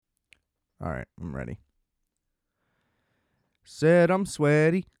All right, I'm ready. Said I'm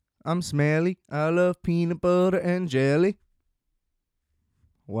sweaty, I'm smelly, I love peanut butter and jelly.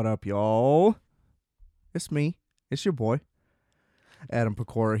 What up, y'all? It's me. It's your boy, Adam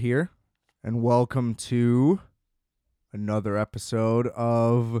Pecora here, and welcome to another episode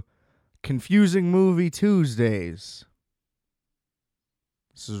of Confusing Movie Tuesdays.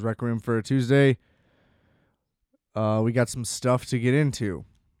 This is Requiem for a Tuesday. We got some stuff to get into,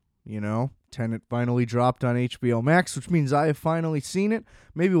 you know? Tenet finally dropped on HBO Max, which means I have finally seen it.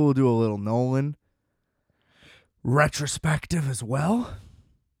 Maybe we'll do a little Nolan retrospective as well.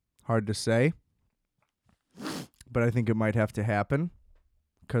 Hard to say. But I think it might have to happen.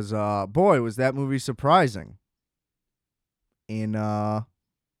 Because, boy, was that movie surprising. In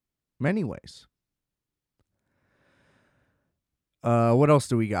many ways. What else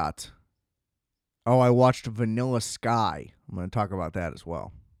do we got? Oh, I watched Vanilla Sky. I'm going to talk about that as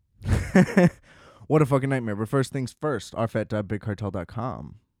well. What a fucking nightmare. But first things first,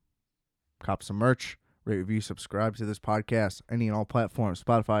 rfat.bigcartel.com. Cop some merch, rate, review, subscribe to this podcast, any and all platforms,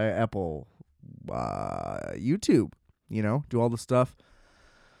 Spotify, Apple, YouTube, do all the stuff.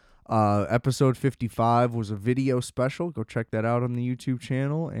 Episode 55 was a video special. Go check that out on the YouTube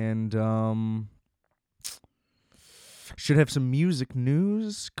channel. And should have some music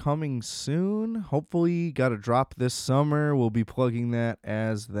news coming soon. Hopefully got a drop this summer. We'll be plugging that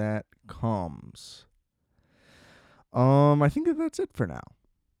as that comes. I think that's it for now.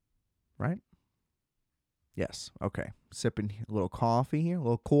 Right? Yes. Okay. Sipping a little coffee here. A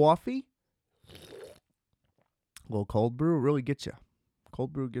little coffee. A little cold brew really gets you.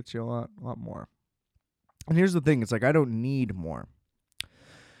 Cold brew gets you a lot more. And here's the thing. It's like I don't need more.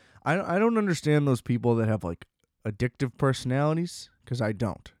 I don't understand those people that have like addictive personalities, because I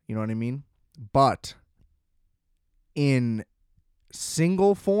don't. You know what I mean? But in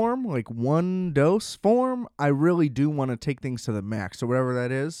single form, like one dose form, I really do want to take things to the max. So whatever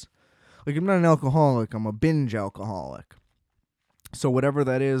that is. Like, I'm not an alcoholic. I'm a binge alcoholic. So whatever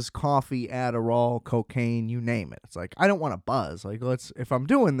that is, coffee, Adderall, cocaine, you name it. It's like, I don't want to buzz. Like, if I'm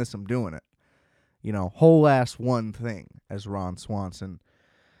doing this, I'm doing it. Whole ass one thing, as Ron Swanson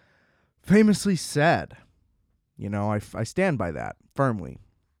famously said. I stand by that firmly.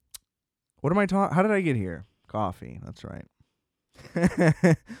 What am I talking? How did I get here? Coffee. That's right.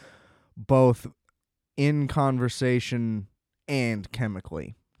 Both in conversation and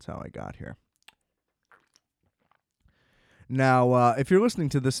chemically. That's how I got here. Now, if you're listening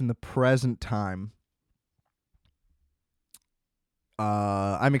to this in the present time,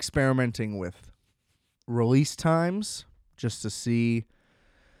 I'm experimenting with release times just to see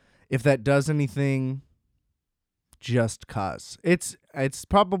if that does anything. Just cause it's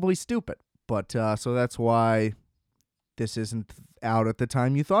probably stupid, but so that's why this isn't out at the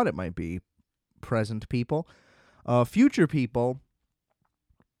time you thought it might be. Present people, future people,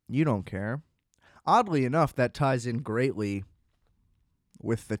 you don't care. Oddly enough, that ties in greatly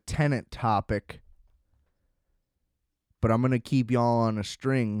with the Tenet topic, but I'm gonna keep y'all on a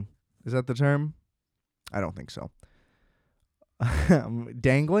string. Is that the term? I don't think so.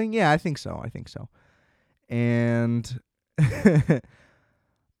 Dangling? Yeah, I think so. And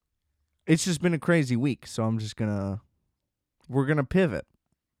it's just been a crazy week, so we're gonna pivot,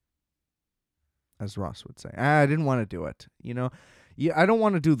 as Ross would say. I didn't want to do it, Yeah, I don't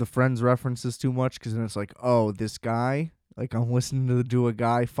want to do the Friends references too much, because then it's like, oh, this guy, like I'm listening to a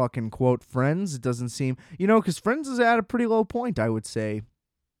guy fucking quote Friends. It doesn't seem, because Friends is at a pretty low point, I would say,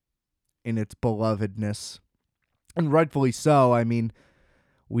 in its belovedness, and rightfully so. I mean,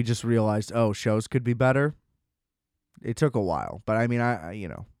 we just realized, oh, shows could be better. It took a while, but I mean,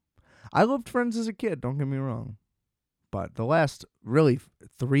 I loved Friends as a kid, don't get me wrong. But the last, really,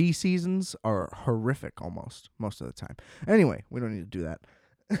 3 seasons are horrific almost, most of the time. Anyway, we don't need to do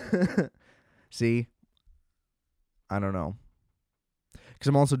that. See? I don't know. Because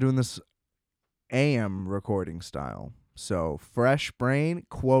I'm also doing this AM recording style. So, fresh brain,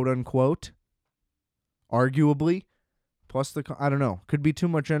 quote unquote, arguably, plus I don't know. Could be too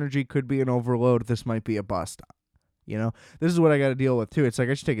much energy, could be an overload. This might be a bust. This is what I got to deal with, too. It's like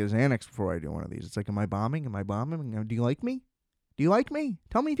I should take a Xanax before I do one of these. It's like, am I bombing? Do you like me?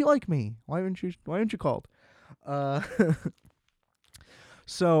 Tell me if you like me. Why haven't you called?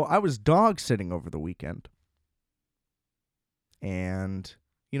 So I was dog sitting over the weekend. And,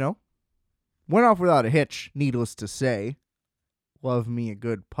 went off without a hitch, needless to say. Love me a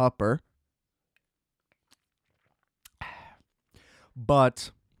good pupper.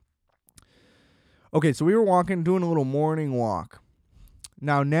 But okay, so we were doing a little morning walk.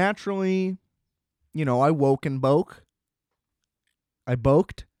 Now, naturally, I woke and boke. I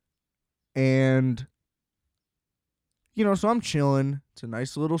boked. And, so I'm chilling. It's a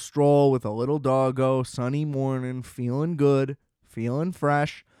nice little stroll with a little doggo, sunny morning, feeling good, feeling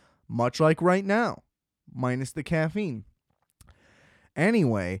fresh, much like right now, minus the caffeine.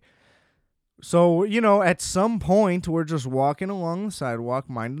 Anyway, so, at some point, we're just walking along the sidewalk,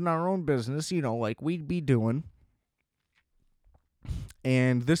 minding our own business, like we'd be doing.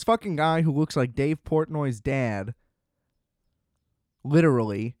 And this fucking guy who looks like Dave Portnoy's dad,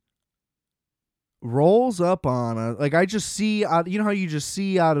 literally, rolls up on a, like, I just see, how you just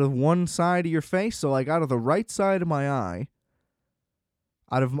see out of one side of your face? So, like, out of the right side of my eye,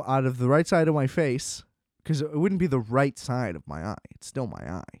 out of the right side of my face, because it wouldn't be the right side of my eye. It's still my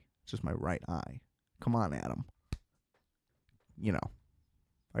eye. It's just my right eye. Come on, Adam.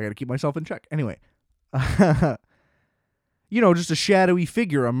 I got to keep myself in check. Anyway, just a shadowy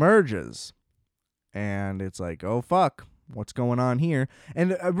figure emerges. And it's like, oh, fuck. What's going on here?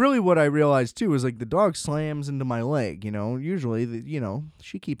 And really what I realized, too, is like the dog slams into my leg. Usually,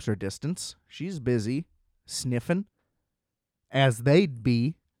 she keeps her distance. She's busy sniffing, as they'd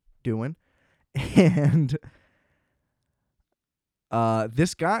be doing. And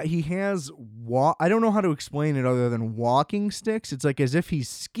this guy, he has, I don't know how to explain it other than walking sticks. It's like as if he's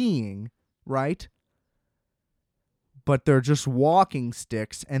skiing, right? But they're just walking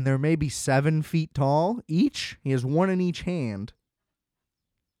sticks, and they're maybe 7 feet tall each. He has one in each hand.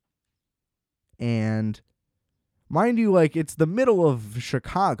 And mind you, like, it's the middle of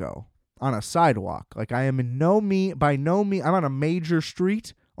Chicago on a sidewalk. Like, I am by no means, I'm on a major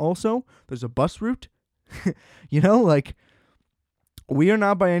street also. There's a bus route. Like, we are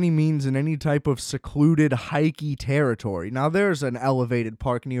not by any means in any type of secluded, hikey territory. Now, there's an elevated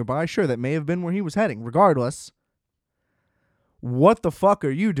park nearby. Sure, that may have been where he was heading. Regardless, what the fuck are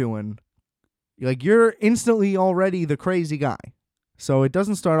you doing? Like, you're instantly already the crazy guy. So it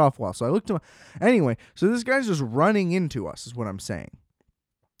doesn't start off well. So I looked to anyway, so this guy's just running into us, is what I'm saying.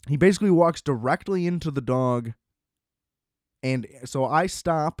 He basically walks directly into the dog. And so I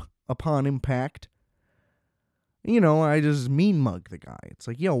stop upon impact. I just mean mug the guy. It's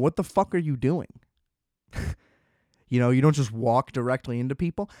like, what the fuck are you doing? You don't just walk directly into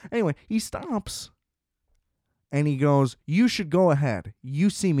people. Anyway, he stops. And he goes, you should go ahead. You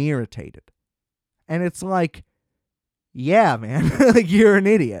seem irritated. And it's like, yeah, man. Like, you're an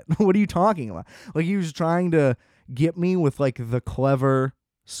idiot. What are you talking about? Like, he was trying to get me with, like, the clever,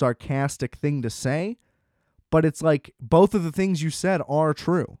 sarcastic thing to say. But it's like, both of the things you said are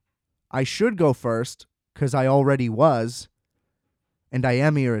true. I should go first, because I already was. And I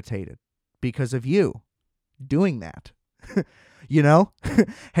am irritated because of you doing that.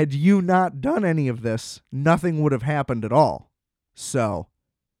 Had you not done any of this, nothing would have happened at all. So,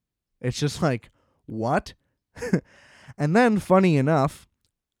 it's just like, what? And then, funny enough,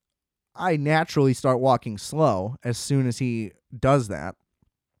 I naturally start walking slow as soon as he does that.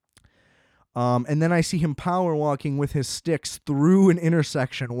 And then I see him power walking with his sticks through an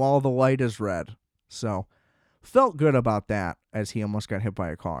intersection while the light is red. So, felt good about that as he almost got hit by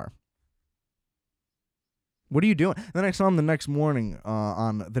a car. What are you doing? Then I saw him the next morning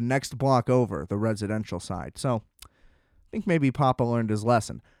on the next block over, the residential side. So, I think maybe Papa learned his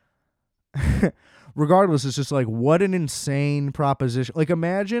lesson. Regardless, it's just like, what an insane proposition. Like,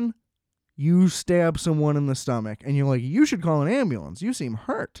 imagine you stab someone in the stomach, and you're like, you should call an ambulance. You seem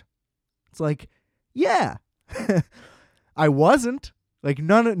hurt. It's like, yeah. I wasn't. Like,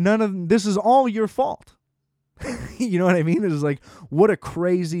 none of this is all your fault. You know what I mean? It's like, what a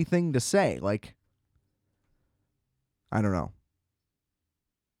crazy thing to say. Like, I don't know.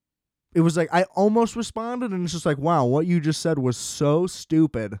 It was like, I almost responded, and it's just like, wow, what you just said was so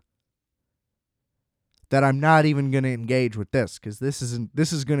stupid that I'm not even going to engage with this, because this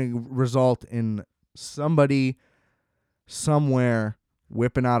is going to result in somebody somewhere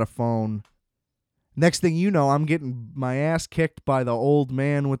whipping out a phone. Next thing you know, I'm getting my ass kicked by the old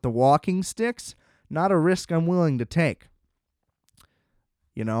man with the walking sticks. Not a risk I'm willing to take.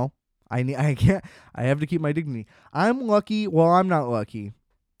 I can't. I have to keep my dignity. I'm lucky. Well, I'm not lucky.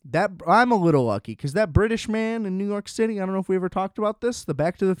 I'm a little lucky, because that British man in New York City, I don't know if we ever talked about this, the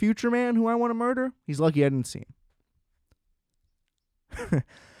Back to the Future man who I want to murder, he's lucky I didn't see him.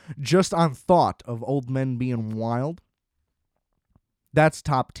 Just on thought of old men being wild, that's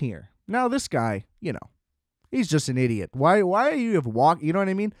top tier. Now this guy, he's just an idiot. Why are you have walk? You know what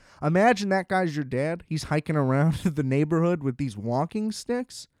I mean? Imagine that guy's your dad. He's hiking around the neighborhood with these walking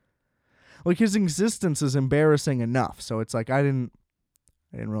sticks. Like, his existence is embarrassing enough. So it's like, I didn't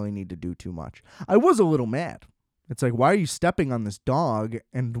really need to do too much. I was a little mad. It's like, why are you stepping on this dog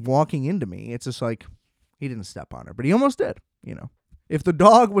and walking into me? It's just like, he didn't step on her, but he almost did, If the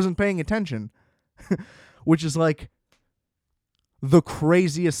dog wasn't paying attention, which is like the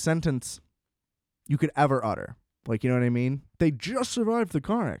craziest sentence you could ever utter. Like, you know what I mean? They just survived the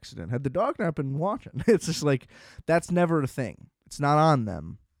car accident. Had the dog not been watching? It's just like, that's never a thing. It's not on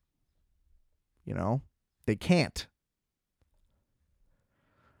them. You know? They can't.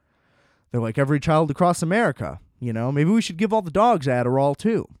 They're like every child across America. You know? Maybe we should give all the dogs Adderall,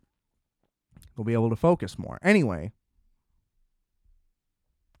 too. They'll be able to focus more. Anyway.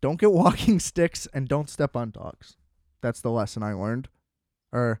 Don't get walking sticks and don't step on dogs. That's the lesson I learned.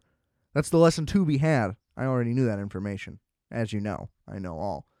 Or, that's the lesson to be had. I already knew that information. As you know, I know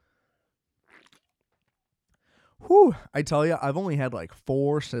all. Whew, I tell you, I've only had like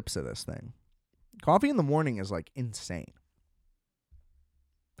 4 sips of this thing. Coffee in the morning is like insane.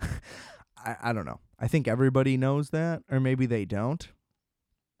 I don't know. I think everybody knows that, or maybe they don't.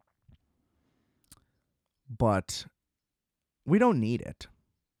 But we don't need it.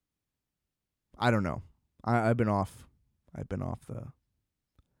 I don't know. I've been off the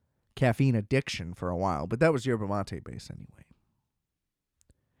caffeine addiction for a while, but that was yerba mate based anyway.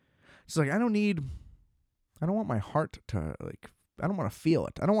 It's like I don't want my heart to I don't want to feel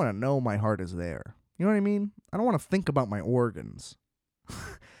it. I don't want to know my heart is there. You know what I mean? I don't want to think about my organs.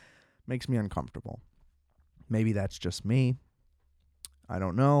 Makes me uncomfortable. Maybe that's just me. I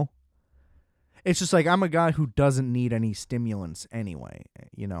don't know. It's just like I'm a guy who doesn't need any stimulants anyway.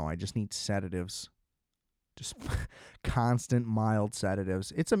 You know, I just need sedatives. Just constant mild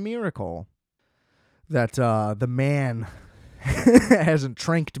sedatives. It's a miracle that the man hasn't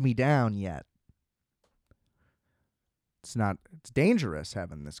tranked me down yet. It's dangerous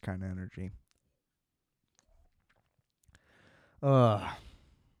having this kind of energy.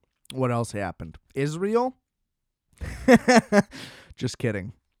 What else happened? Israel? Just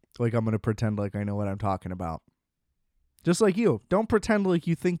kidding. Like I'm going to pretend like I know what I'm talking about. Just like you. Don't pretend like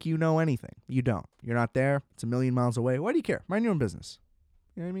you think you know anything. You don't. You're not there. It's a million miles away. Why do you care? Mind your own business.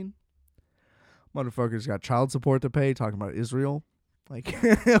 You know what I mean? Motherfuckers got child support to pay talking about Israel. Like,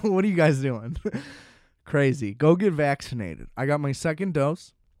 what are you guys doing? Crazy. Go get vaccinated. I got my second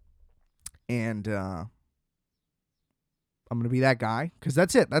dose. And I'm going to be that guy. Because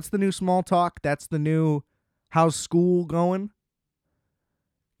that's it. That's the new small talk. That's the new how's school going?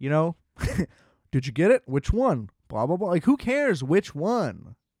 You know? Did you get it? Which one? Blah, blah, blah. Like, who cares which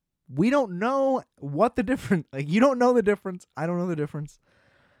one? We don't know what the difference... Like, you don't know the difference. I don't know the difference.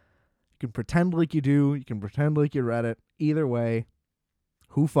 You can pretend like you do. You can pretend like you read it. Either way,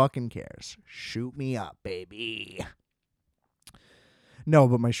 who fucking cares? Shoot me up, baby. No,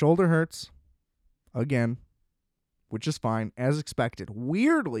 but my shoulder hurts. Again. Which is fine, as expected.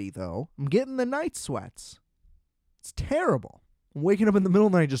 Weirdly, though, I'm getting the night sweats. It's terrible. I'm waking up in the middle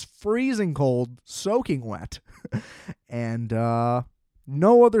of the night just freezing cold, soaking wet, and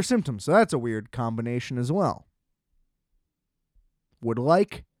no other symptoms. So that's a weird combination as well. Would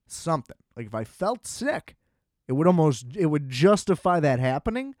like something. Like if I felt sick, it would justify that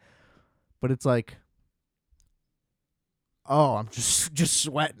happening. But it's like, oh, I'm just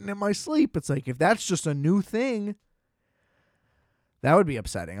sweating in my sleep. It's like if that's just a new thing, that would be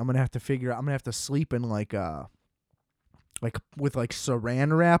upsetting. I'm gonna have to sleep in like with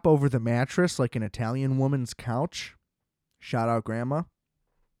saran wrap over the mattress, like an Italian woman's couch. Shout out Grandma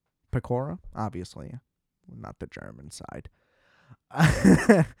Pecora, obviously, not the German side.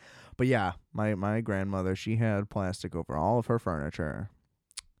 But yeah, my grandmother, she had plastic over all of her furniture.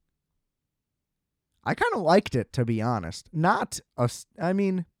 I kind of liked it, to be honest.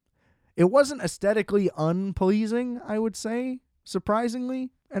 It wasn't aesthetically unpleasing, I would say,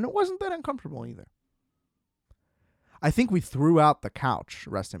 surprisingly, and it wasn't that uncomfortable either. I think we threw out the couch.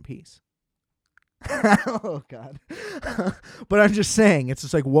 Rest in peace. Oh, God. But I'm just saying, it's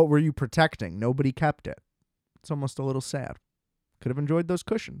just like, what were you protecting? Nobody kept it. It's almost a little sad. Could have enjoyed those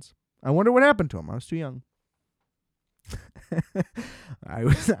cushions. I wonder what happened to them. I was too young. I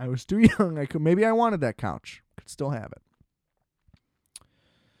was too young. Maybe I wanted that couch. Could still have it.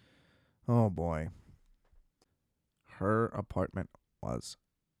 Oh, boy. Her apartment was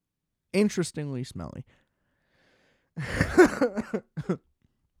interestingly smelly.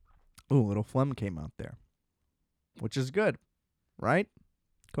 Ooh, a little phlegm came out there, which is good, right?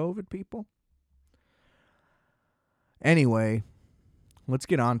 COVID people. Anyway, let's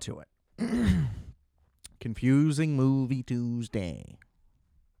get on to it. Confusing Movie Tuesday.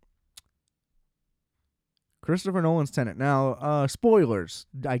 Christopher Nolan's Tenet. Now, spoilers,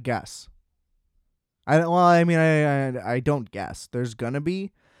 I guess. I don't guess. There's gonna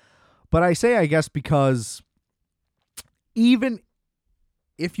be. But I say I guess because even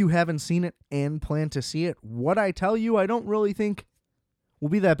if you haven't seen it and plan to see it, what I tell you, I don't really think will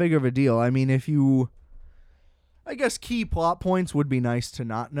be that big of a deal. I mean, I guess key plot points would be nice to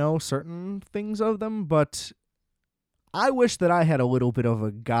not know certain things of them, but I wish that I had a little bit of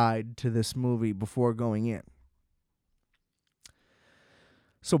a guide to this movie before going in.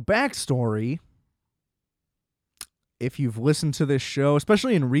 So, backstory, if you've listened to this show,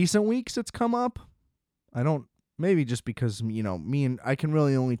 especially in recent weeks, it's come up. Maybe just because, I can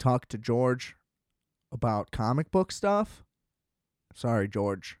really only talk to George about comic book stuff. Sorry,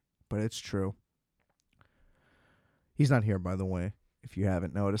 George, but it's true. He's not here, by the way, if you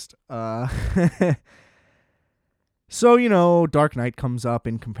haven't noticed. So, Dark Knight comes up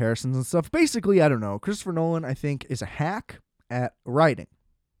in comparisons and stuff. Basically, I don't know. Christopher Nolan, I think, is a hack at writing.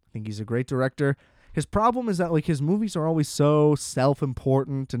 I think he's a great director. His problem is that, his movies are always so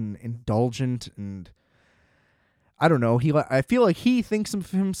self-important and indulgent, and I don't know. I feel like he thinks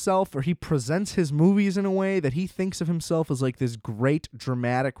of himself, or he presents his movies in a way that he thinks of himself as, this great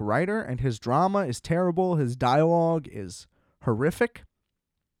dramatic writer, and his drama is terrible. His dialogue is horrific.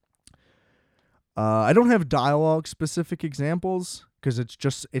 I don't have dialogue-specific examples, because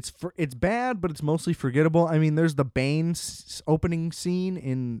it's bad, but it's mostly forgettable. I mean, there's the Bane opening scene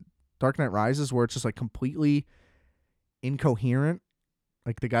in Dark Knight Rises where it's just completely incoherent.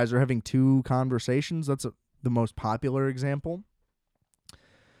 The guys are having two conversations. That's the most popular example.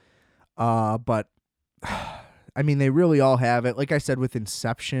 But I mean, they really all have it. Like I said with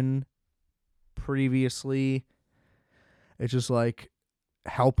Inception previously, it's just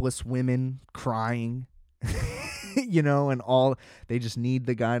helpless women crying, and all, they just need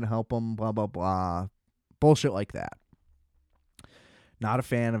the guy to help them, blah, blah, blah. Bullshit like that. Not a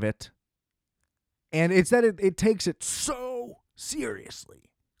fan of it. And it's that it takes it so seriously.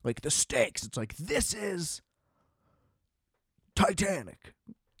 The stakes. It's this is Titanic.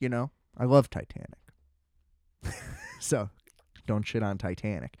 I love Titanic. So, don't shit on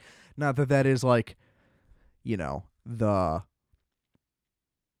Titanic. Not that is the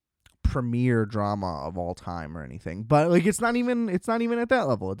premier drama of all time or anything. But it's not even at that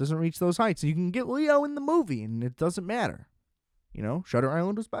level. It doesn't reach those heights. You can get Leo in the movie and it doesn't matter. Shutter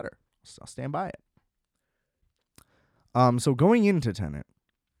Island was better. I'll stand by it. So going into Tenet,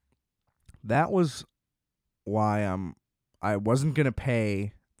 that was why I wasn't gonna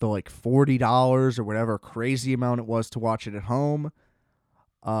pay the $40 or whatever crazy amount it was to watch it at home.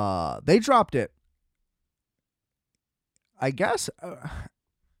 They dropped it, I guess,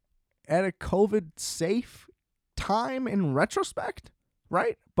 at a COVID safe time in retrospect,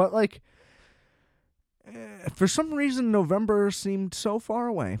 right? But for some reason, November seemed so far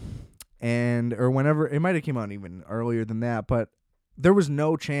away, or whenever it might have came out even earlier than that, but there was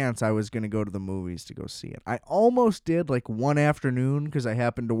no chance I was going to go to the movies to go see it. I almost did one afternoon because I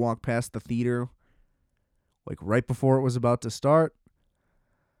happened to walk past the theater right before it was about to start.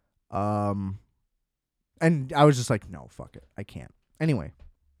 And I was just no, fuck it. I can't. Anyway,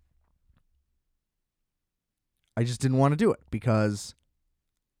 I just didn't want to do it because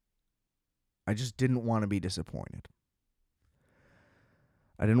I just didn't want to be disappointed.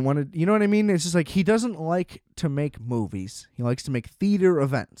 I didn't want to, you know what I mean? It's just he doesn't like to make movies. He likes to make theater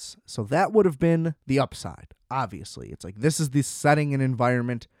events. So that would have been the upside, obviously. It's this is the setting and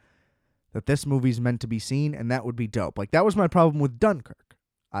environment that this movie's meant to be seen, and that would be dope. That was my problem with Dunkirk.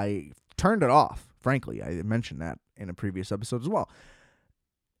 I turned it off, frankly. I mentioned that in a previous episode as well.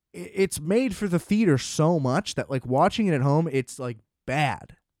 It's made for the theater so much that, watching it at home, it's,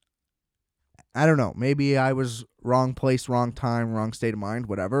 bad. I don't know. Maybe I was wrong place, wrong time, wrong state of mind,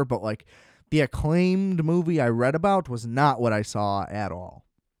 whatever. But, the acclaimed movie I read about was not what I saw at all.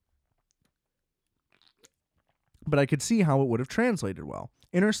 But I could see how it would have translated well.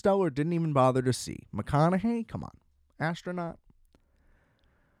 Interstellar didn't even bother to see. McConaughey? Come on. Astronaut?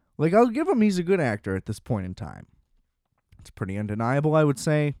 I'll give him he's a good actor at this point in time. It's pretty undeniable, I would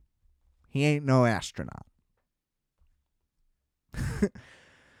say. He ain't no astronaut.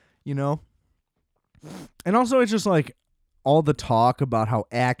 And also, it's just all the talk about how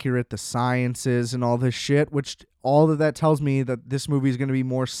accurate the science is and all this shit, which all of that tells me that this movie is going to be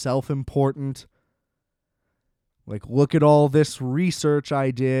more self-important. Look at all this research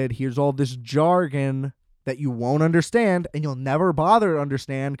I did. Here's all this jargon that you won't understand and you'll never bother to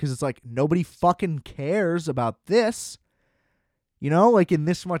understand because it's nobody fucking cares about this. In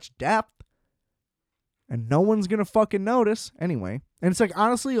this much depth. And no one's going to fucking notice anyway. And it's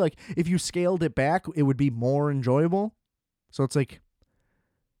honestly, if you scaled it back, it would be more enjoyable. So it's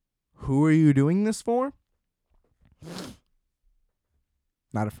who are you doing this for?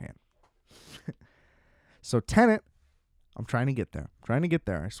 Not a fan. So Tenet, I'm trying to get there.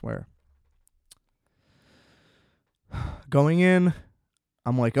 I swear. Going in,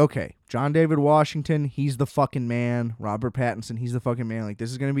 I'm like, okay, John David Washington, he's the fucking man. Robert Pattinson, he's the fucking man. Like,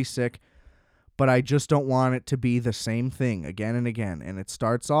 this is going to be sick. But I just don't want it to be the same thing again and again. And it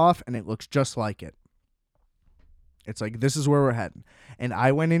starts off and it looks just like it. It's like, this is where we're heading. And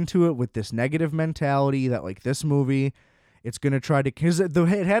I went into it with this negative mentality that, like, this movie, it's going to try to, because it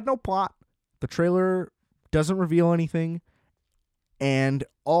had no plot. The trailer doesn't reveal anything. And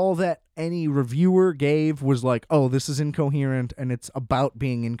all that any reviewer gave was like, oh, this is incoherent, and it's about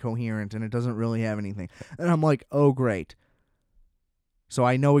being incoherent, and it doesn't really have anything. And I'm like, oh, great. So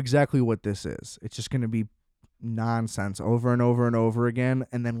I know exactly what this is. It's just going to be nonsense over and over and over again,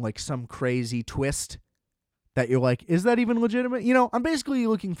 and then like some crazy twist that you're like, is that even legitimate? You know, I'm basically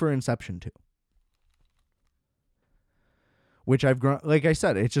looking for Inception 2. Which I've grown, like I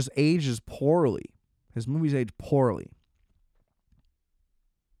said, it just ages poorly. His movies age poorly.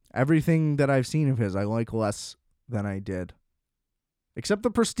 Everything that I've seen of his, I like less than I did. Except The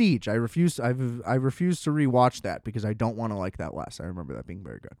Prestige. I refuse to rewatch that because I don't want to like that less. I remember that being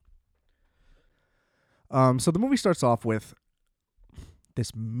very good. So the movie starts off with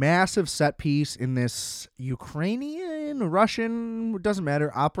this massive set piece in this Ukrainian, Russian, doesn't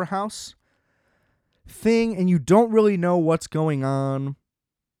matter, opera house thing, and you don't really know what's going on.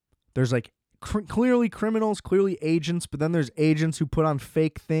 There's like clearly criminals, clearly agents, but then there's agents who put on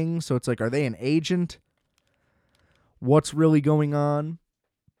fake things, so it's like, are they an agent? What's really going on?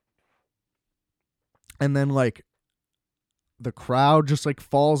 And then like the crowd just like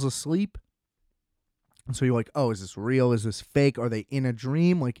falls asleep. And so you're like, oh, is this real? Is this fake? Are they in a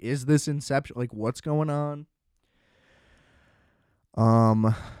dream? Like, is this Inception? Like, what's going on?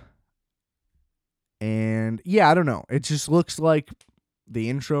 And yeah, I don't know. It just looks like the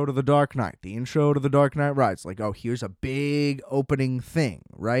intro to The Dark Knight, the intro to The Dark Knight Rises. Like, oh, here's a big opening thing,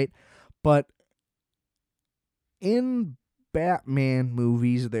 right? But in Batman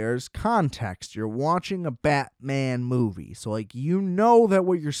movies, there's context. You're watching a Batman movie. So, like, you know that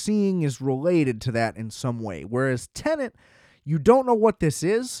what you're seeing is related to that in some way. Whereas Tenet, you don't know what this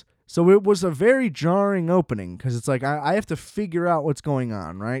is. So it was a very jarring opening because it's like, I have to figure out what's going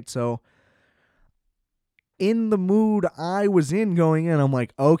on, right? So in the mood I was in going in, I'm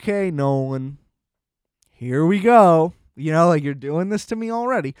like, okay, Nolan, here we go. You know, like, you're doing this to me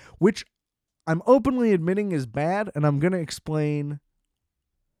already, which I'm openly admitting is bad, and I'm going to explain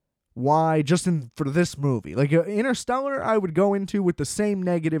why just for this movie. Like, Interstellar, I would go into with the same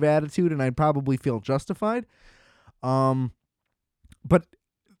negative attitude, and I'd probably feel justified. But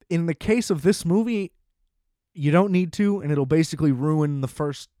in the case of this movie, you don't need to, and it'll basically ruin the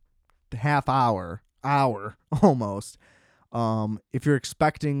first half hour almost, if you're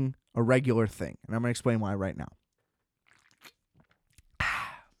expecting a regular thing. And I'm going to explain why right now.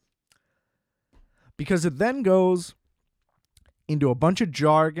 Because it then goes into a bunch of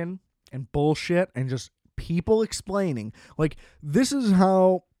jargon and bullshit and just people explaining. Like, this is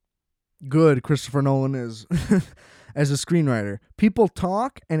how good Christopher Nolan is as a screenwriter. People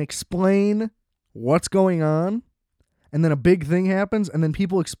talk and explain what's going on, and then a big thing happens, and then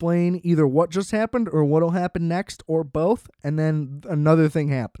people explain either what just happened or what'll happen next or both, and then another thing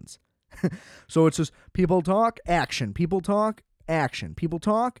happens. So it's just people talk, action. People talk, action. People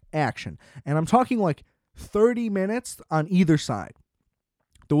talk, action. And I'm talking like 30 minutes on either side.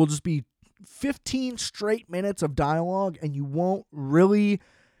 There will just be 15 straight minutes of dialogue, and you won't really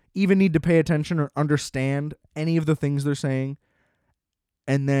even need to pay attention or understand any of the things they're saying.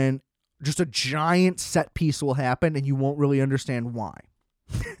 And then just a giant set piece will happen, and you won't really understand why.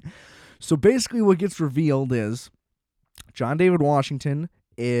 So basically what gets revealed is John David Washington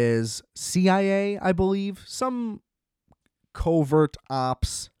is CIA, I believe, some covert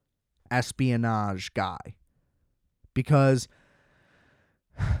ops espionage guy. Because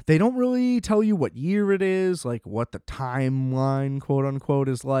they don't really tell you what year it is, like what the timeline, quote unquote,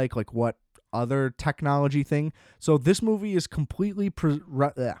 is like what other technology thing. So this movie is completely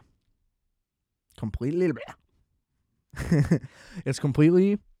it's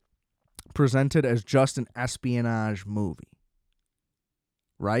completely presented as just an espionage movie,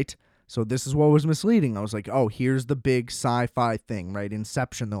 right? So this is what was misleading. I was like, oh, here's the big sci-fi thing, right?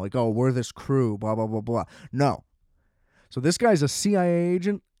 Inception. They're like, oh, we're this crew, blah, blah, blah, blah. No. So this guy's a CIA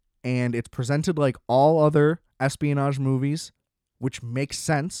agent, and it's presented like all other espionage movies, which makes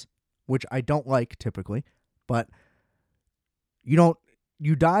sense, which I don't like typically, but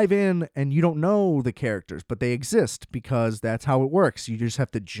you dive in and you don't know the characters, but they exist because that's how it works. You just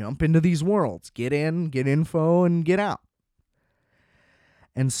have to jump into these worlds, get in, get info, and get out.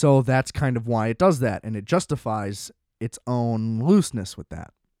 And so that's kind of why it does that, and it justifies its own looseness with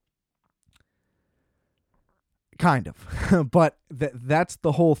that. Kind of. But that's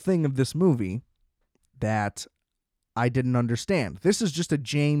the whole thing of this movie that I didn't understand. This is just a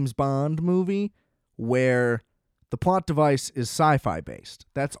James Bond movie where the plot device is sci-fi based.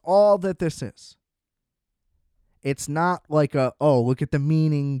 That's all that this is. It's not like look at the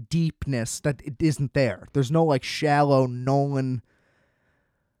meaning, deepness that it isn't there. There's no like shallow Nolan,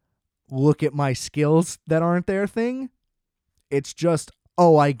 look at my skills that aren't there thing. It's just,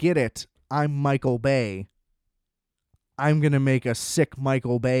 I get it. I'm Michael Bay. I'm going to make a sick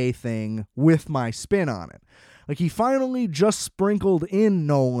Michael Bay thing with my spin on it. Like, he finally just sprinkled in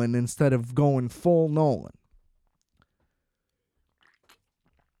Nolan instead of going full Nolan.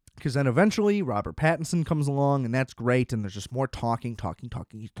 Because then eventually Robert Pattinson comes along, and that's great, and there's just more talking. Talk.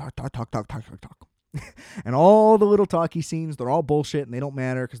 And all the little talky scenes, they're all bullshit, and they don't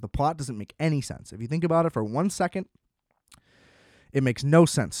matter because the plot doesn't make any sense. If you think about it for 1 second, it makes no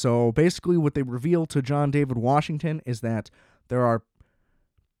sense. So basically what they reveal to John David Washington is that there are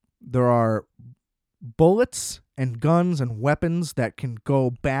bullets and guns and weapons that can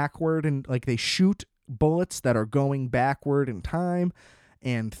go backward, and like they shoot bullets that are going backward in time,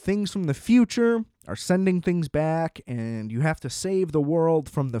 and things from the future are sending things back, and you have to save the world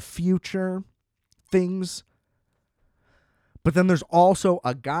from the future things. But then there's also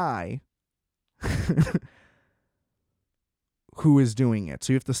a guy who is doing it.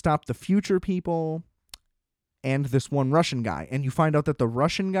 So you have to stop the future people and this one Russian guy. And you find out that the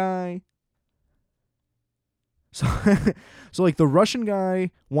Russian guy... So like the Russian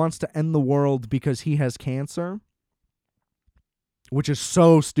guy wants to end the world because he has cancer, which is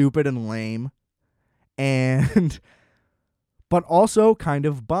so stupid and lame. But also kind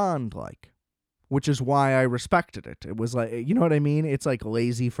of Bond-like, which is why I respected it. It was like, you know what I mean? It's like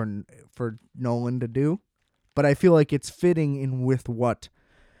lazy for Nolan to do. But I feel like it's fitting in with what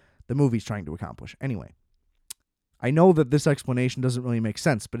the movie's trying to accomplish. Anyway, I know that this explanation doesn't really make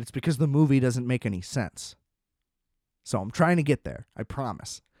sense, but it's because the movie doesn't make any sense. So I'm trying to get there. I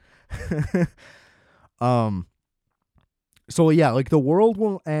promise. So yeah, like the world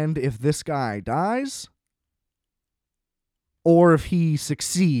will end if this guy dies or if he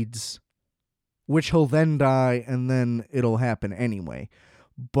succeeds, which he'll then die and then it'll happen anyway.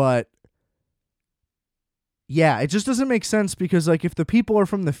 But yeah, it just doesn't make sense because like if the people are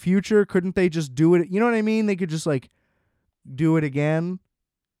from the future, couldn't they just do it? You know what I mean? They could just like do it again.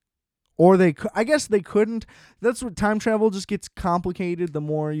 Or I guess they couldn't. That's what time travel just gets complicated the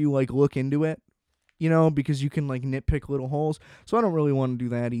more you like look into it, you know, because you can like nitpick little holes. So I don't really want to do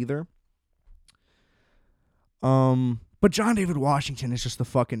that either. But John David Washington is just the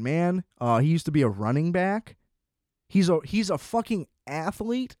fucking man. He used to be a running back. He's a fucking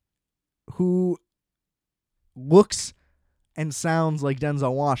athlete who looks and sounds like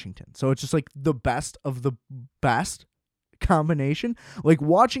Denzel Washington. So it's just like the best of the best combination. Like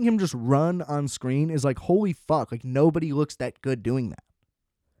watching him just run on screen is like, holy fuck, like nobody looks that good doing that.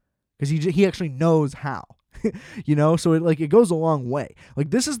 Because he actually knows how. You know, so it goes a long way. Like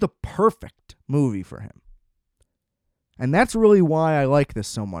this is the perfect movie for him. And that's really why I like this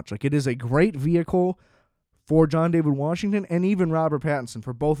so much. Like it is a great vehicle for John David Washington and even Robert Pattinson,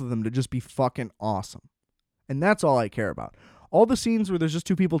 for both of them to just be fucking awesome. And that's all I care about. All the scenes where there's just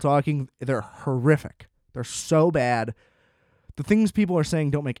two people talking, they're horrific. They're so bad. The things people are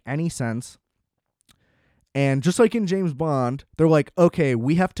saying don't make any sense. And just like in James Bond, they're like, okay,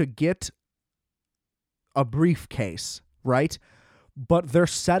 we have to get a briefcase, right? But they're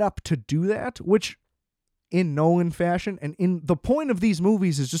set up to do that, which in Nolan fashion, and in the point of these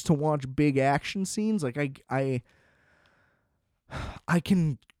movies is just to watch big action scenes. Like I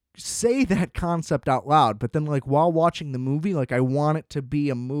can say that concept out loud, but then like while watching the movie, like I want it to be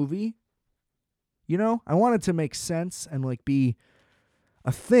a movie. You know, I want it to make sense and like be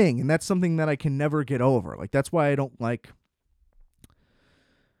a thing, and that's something that I can never get over. Like that's why I don't like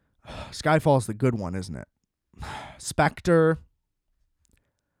Skyfall's the good one, isn't it? Spectre,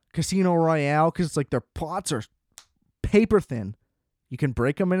 Casino Royale, because it's like their plots are paper thin. You can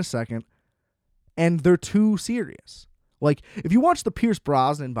break them in a second, and they're too serious. Like, if you watch the Pierce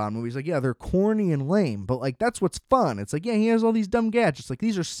Brosnan Bond movies, like, yeah, they're corny and lame, but, like, that's what's fun. It's like, yeah, he has all these dumb gadgets. Like,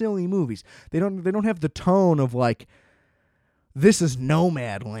 these are silly movies. They don't have the tone of, like, this is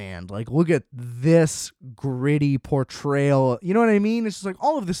Nomadland. Like, look at this gritty portrayal. You know what I mean? It's just like,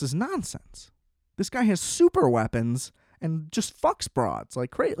 all of this is nonsense. This guy has super weapons and just fucks broads.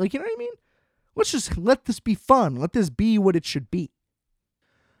 Like, crazy. Like, you know what I mean? Let's just let this be fun. Let this be what it should be.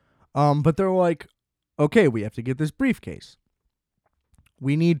 But they're like, okay, we have to get this briefcase.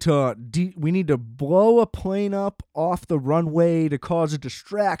 We need to blow a plane up off the runway to cause a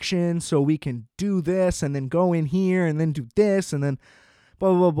distraction so we can do this and then go in here and then do this and then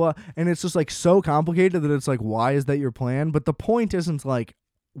blah, blah, blah. And it's just like so complicated that it's like, why is that your plan? But the point isn't like,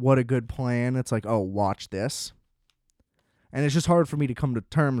 what a good plan. It's like, oh, watch this. And it's just hard for me to come to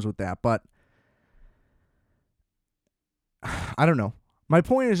terms with that. But I don't know. My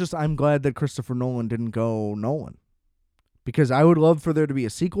point is just I'm glad that Christopher Nolan didn't go Nolan. Because I would love for there to be a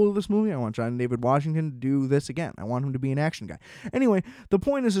sequel to this movie. I want John David Washington to do this again. I want him to be an action guy. Anyway, the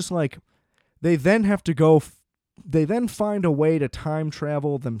point is just like they then have to go. They then find a way to time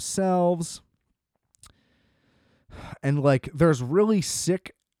travel themselves. And like there's really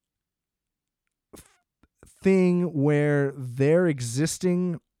sick thing where they're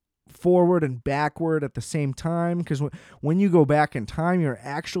existing forward and backward at the same time, because when you go back in time, you're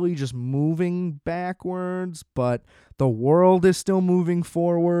actually just moving backwards, but the world is still moving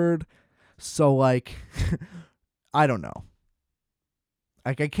forward. So like I don't know,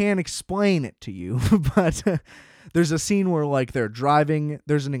 like I can't explain it to you, but there's a scene where like they're driving,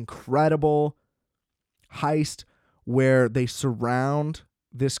 there's an incredible heist where they surround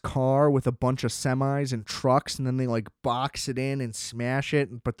this car with a bunch of semis and trucks, and then they like box it in and smash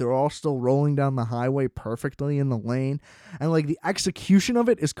it, but they're all still rolling down the highway perfectly in the lane, and like the execution of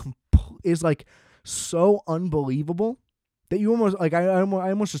it is like so unbelievable that you almost like I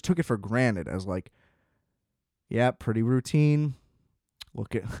almost just took it for granted as like, yeah, pretty routine.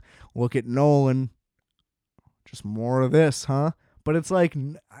 Look at Nolan, just more of this, huh? But it's like,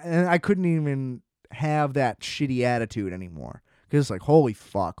 and I couldn't even have that shitty attitude anymore. Because it's like, holy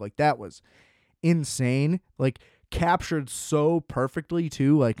fuck, like that was insane. Like captured so perfectly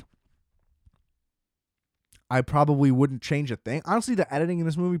too. Like I probably wouldn't change a thing. Honestly, the editing in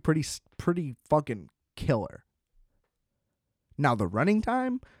this movie pretty fucking killer. Now the running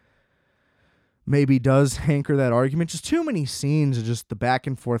time maybe does hanker that argument. Just too many scenes of just the back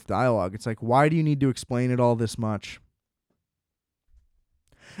and forth dialogue. It's like, why do you need to explain it all this much?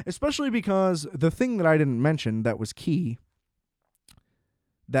 Especially because the thing that I didn't mention that was key,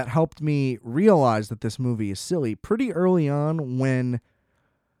 that helped me realize that this movie is silly pretty early on, when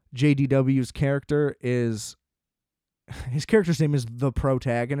JDW's character is, his character's name is the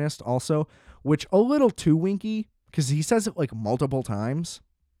protagonist also, which a little too winky because he says it like multiple times.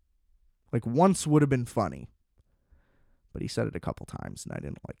 Like once would have been funny, but he said it a couple times and I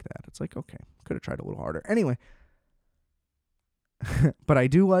didn't like that. It's like, okay, could have tried a little harder. Anyway, but I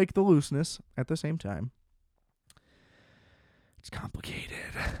do like the looseness at the same time. It's complicated.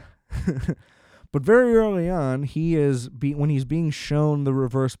 But very early on, when he's being shown the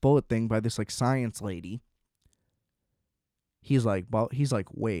reverse bullet thing by this like science lady, he's like,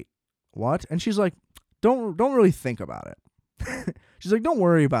 wait, what? And she's like, don't really think about it. She's like, don't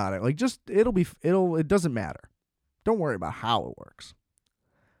worry about it. Like, just it doesn't matter. Don't worry about how it works.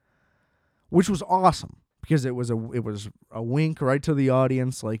 Which was awesome, because it was a wink right to the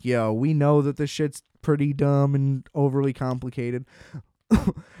audience. Like, yo, we know that this shit's pretty dumb and overly complicated.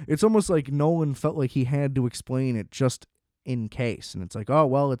 It's almost like Nolan felt like he had to explain it just in case. And it's like, oh,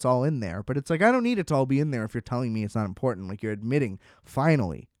 well, it's all in there. But it's like, I don't need it to all be in there if you're telling me it's not important. Like, you're admitting,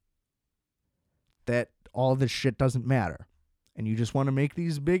 finally, that all this shit doesn't matter. And you just want to make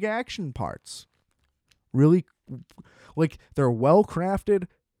these big action parts. Really, like, they're well crafted.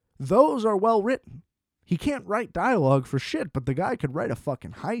 Those are well written. He can't write dialogue for shit, but the guy could write a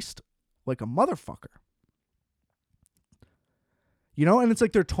fucking heist like a motherfucker. You know, and it's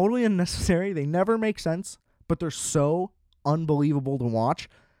like they're totally unnecessary. They never make sense, but they're so unbelievable to watch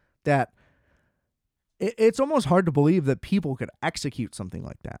that it's almost hard to believe that people could execute something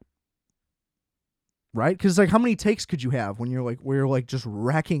like that. Right? Because like, how many takes could you have when you're just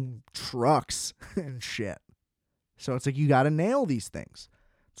wrecking trucks and shit? So it's like, you got to nail these things.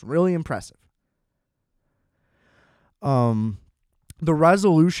 It's really impressive. The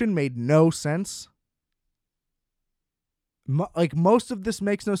resolution made no sense. Like, most of this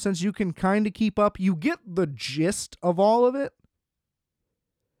makes no sense. You can kind of keep up. You get the gist of all of it.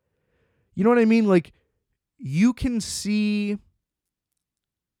 You know what I mean? Like, you can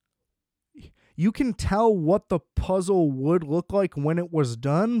tell what the puzzle would look like when it was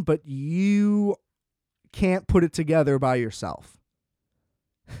done, but you can't put it together by yourself.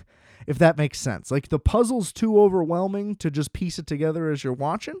 If that makes sense. Like, the puzzle's too overwhelming to just piece it together as you're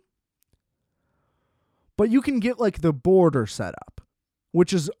watching. But you can get like the border set up,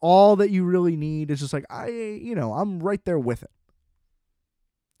 which is all that you really need. It's just like, I'm right there with it.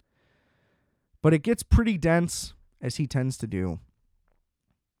 But it gets pretty dense, as he tends to do.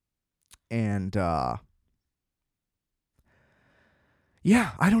 And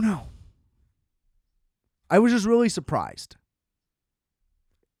Yeah, I don't know. I was just really surprised,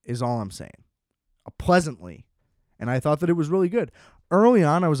 is all I'm saying. Pleasantly. And I thought that it was really good. Early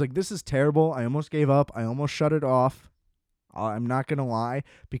on, I was like, this is terrible. I almost gave up. I almost shut it off. I'm not going to lie,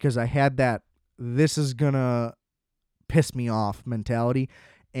 because I had that this is going to piss me off mentality,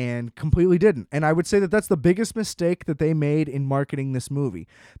 and completely didn't. And I would say that that's the biggest mistake that they made in marketing this movie.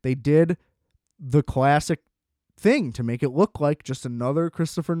 They did the classic thing to make it look like just another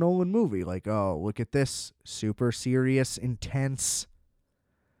Christopher Nolan movie. Like, oh, look at this super serious, intense,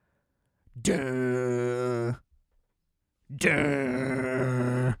 duh,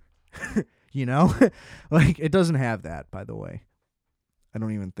 you know, like, it doesn't have that, by the way. I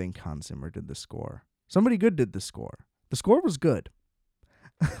don't even think Hans Zimmer did the score. Somebody good did the score. The score was good.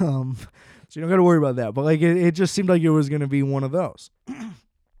 So you don't got to worry about that. But like, it just seemed like it was going to be one of those.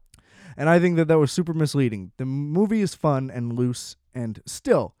 And I think that was super misleading. The movie is fun and loose and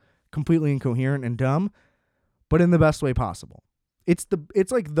still completely incoherent and dumb, but in the best way possible. It's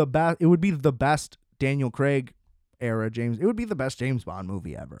like the best. It would be the best Daniel Craig era James. It would be the best James Bond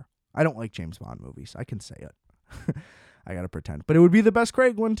movie ever. I don't like James Bond movies. I can say it. I gotta pretend, but it would be the best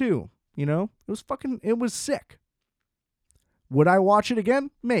Craig one too. You know, it was sick. Would I watch it again?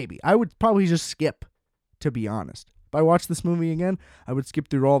 Maybe. I would probably just skip, to be honest. If I watched this movie again, I would skip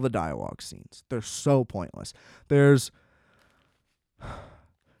through all the dialogue scenes. They're so pointless. There's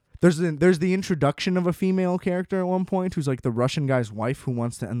the introduction of a female character at one point who's like the Russian guy's wife who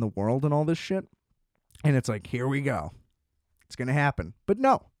wants to end the world and all this shit. And it's like, here we go. It's going to happen. But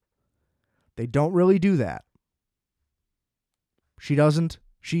no. They don't really do that. She doesn't.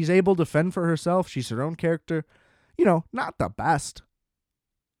 She's able to fend for herself. She's her own character. You know, not the best.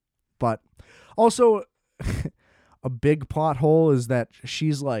 But also, a big plot hole is that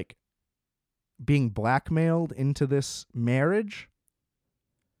she's like being blackmailed into this marriage.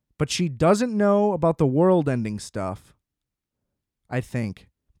 But she doesn't know about the world ending stuff, I think.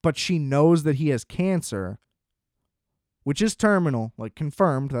 But she knows that he has cancer, which is terminal, like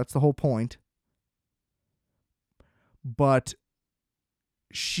confirmed. That's the whole point. But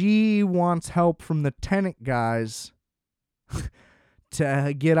she wants help from the tenant guys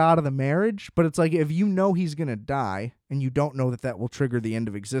to get out of the marriage. But it's like, if you know he's going to die and you don't know that will trigger the end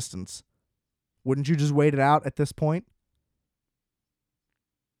of existence, wouldn't you just wait it out at this point?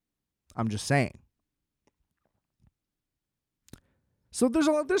 I'm just saying. So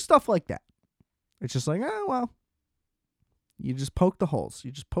there's stuff like that. It's just like, oh, well, you just poke the holes.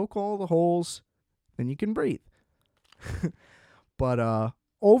 You just poke all the holes, then you can breathe. But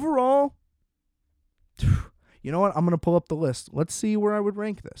overall, you know what? I'm going to pull up the list. Let's see where I would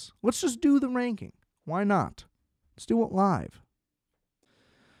rank this. Let's just do the ranking. Why not? Let's do it live.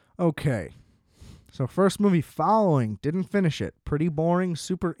 Okay. So first movie, Following. Didn't finish it. Pretty boring.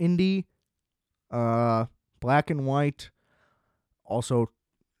 Super indie. Black and white. Also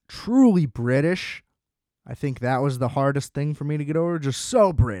truly British. I think that was the hardest thing for me to get over. Just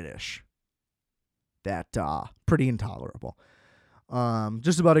so British. That pretty intolerable.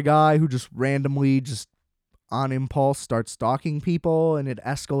 Just about a guy who just randomly, just on impulse, starts stalking people, and it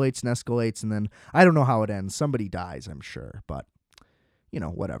escalates and escalates, and then I don't know how it ends. Somebody dies, I'm sure, but you know,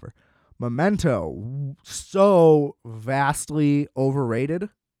 whatever. Memento, so vastly overrated.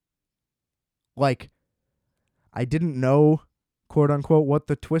 Like, I didn't know, quote unquote, what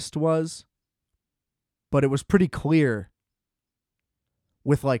the twist was, but it was pretty clear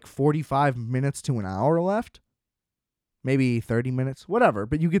with like 45 minutes to an hour left. Maybe 30 minutes, whatever,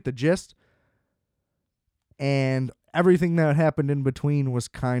 but you get the gist. And everything that happened in between was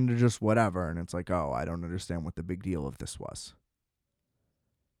kind of just whatever. And it's like, oh, I don't understand what the big deal of this was.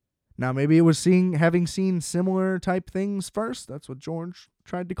 Now, maybe it was having seen similar type things first. That's what George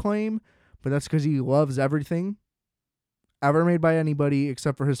tried to claim. But that's because he loves everything ever made by anybody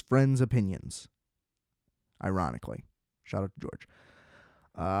except for his friends' opinions. Ironically. Shout out to George.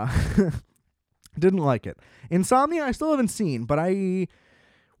 Didn't like it. Insomnia, I still haven't seen, but I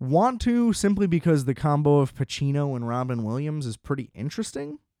want to, simply because the combo of Pacino and Robin Williams is pretty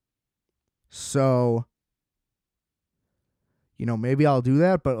interesting. So, you know, maybe I'll do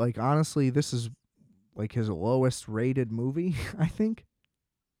that, but like, honestly, this is like his lowest rated movie, I think.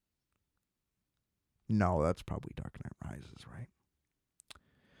 No, that's probably Dark Knight Rises, right?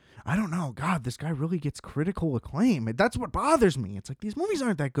 I don't know. God, this guy really gets critical acclaim. That's what bothers me. It's like, these movies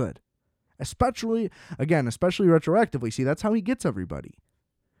aren't that good. Especially retroactively. See, that's how he gets everybody.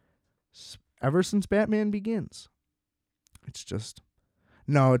 Ever since Batman Begins. It's just...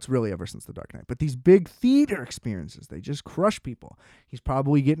 No, it's really ever since The Dark Knight. But these big theater experiences, they just crush people. He's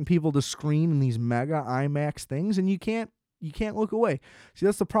probably getting people to screen in these mega IMAX things, and you can't you can't look away. See,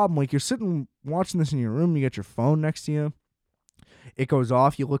 that's the problem. Like, you're sitting watching this in your room, you got your phone next to you. It goes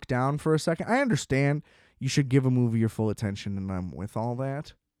off, you look down for a second. I understand you should give a movie your full attention, and I'm with all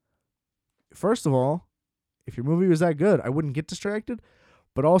that. First of all, if your movie was that good, I wouldn't get distracted.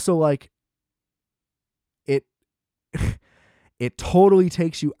 But also, like, it it totally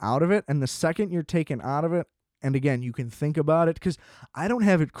takes you out of it. And the second you're taken out of it, and again, you can think about it, because I don't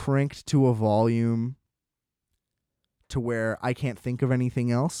have it cranked to a volume to where I can't think of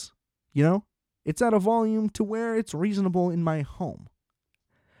anything else, you know? It's at a volume to where it's reasonable in my home,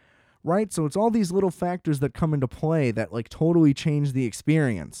 right? So it's all these little factors that come into play that, like, totally change the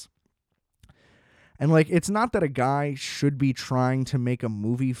experience. And, like, it's not that a guy should be trying to make a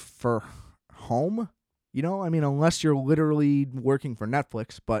movie for home, you know? I mean, unless you're literally working for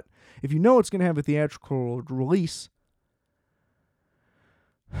Netflix. But if you know it's going to have a theatrical release,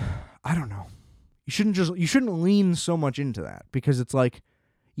 I don't know. You shouldn't lean so much into that, because it's like,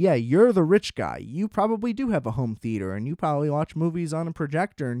 yeah, you're the rich guy. You probably do have a home theater, and you probably watch movies on a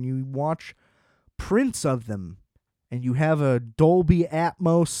projector, and you watch prints of them, and you have a Dolby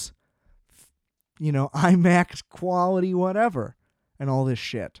Atmos, you know, IMAX quality, whatever, and all this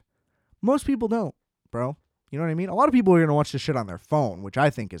shit. Most people don't, bro. You know what I mean? A lot of people are going to watch this shit on their phone, which I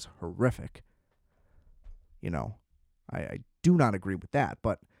think is horrific. You know, I do not agree with that,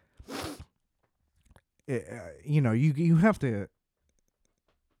 but, you know, you have to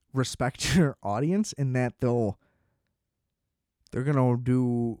respect your audience in that they're going to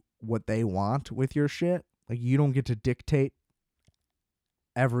do what they want with your shit. Like, you don't get to dictate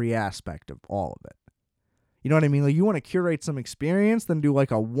every aspect of all of it. You know what I mean? Like, you want to curate some experience, then do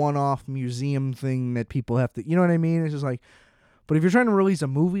like a one-off museum thing that people have to, you know what I mean? It's just like, but if you're trying to release a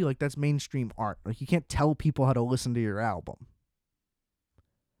movie, like, that's mainstream art. Like, you can't tell people how to listen to your album.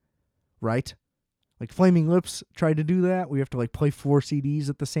 Right? Like, Flaming Lips tried to do that. We have to, like, play 4 CDs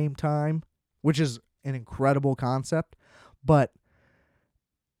at the same time, which is an incredible concept, but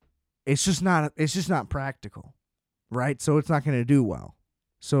it's just not practical, right? So it's not going to do well.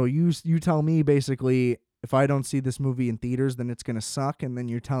 So you tell me, basically, if I don't see this movie in theaters, then it's going to suck, and then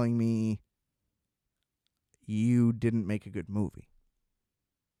you're telling me you didn't make a good movie.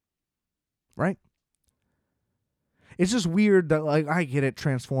 Right? It's just weird that, like, I get it,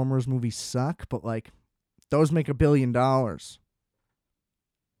 Transformers movies suck, but, like, those make $1 billion. So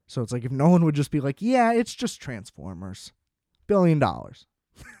it's like, if no one would just be like, yeah, it's just Transformers. $1 billion.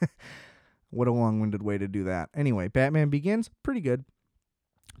 What a long-winded way to do that. Anyway, Batman Begins, pretty good.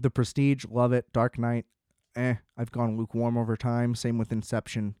 The Prestige, love it. Dark Knight, I've gone lukewarm over time. Same with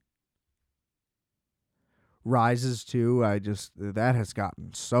Inception. Rises, too, that has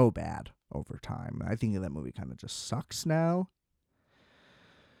gotten so bad over time. I think that movie kind of just sucks now.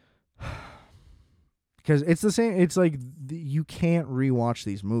 Because it's the same, it's like, you can't rewatch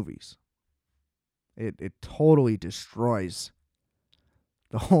these movies. It totally destroys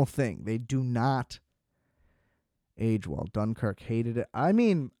the whole thing. They do not age well. Dunkirk, hated it. I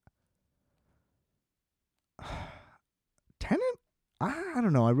mean, Tenet? I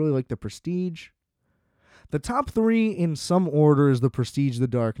don't know. I really like The Prestige. The top 3 in some order is The Prestige, The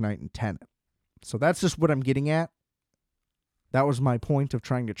Dark Knight, and Tenet. So that's just what I'm getting at. That was my point of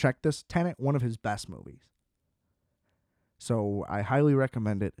trying to check this. Tenet, one of his best movies. So I highly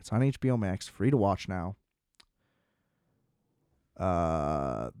recommend it. It's on HBO Max, free to watch now.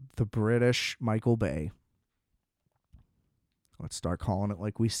 The British Michael Bay. Let's start calling it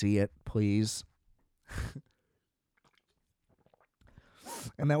like we see it, please.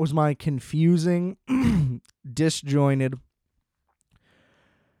 And that was my confusing, disjointed,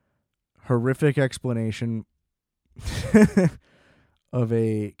 horrific explanation of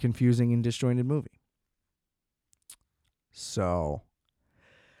a confusing and disjointed movie. So,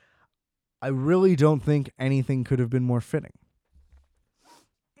 I really don't think anything could have been more fitting.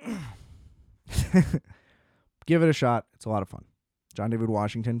 Give it a shot. It's a lot of fun. John David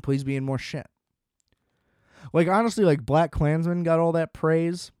Washington, please be in more shit. Like, honestly, like, Black Klansman got all that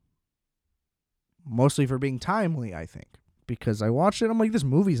praise, mostly for being timely, I think. Because I watched it, I'm like, this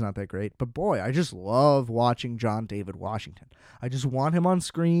movie's not that great. But boy, I just love watching John David Washington. I just want him on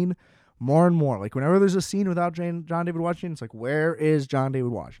screen more and more. Like, whenever there's a scene without John David Washington, it's like, where is John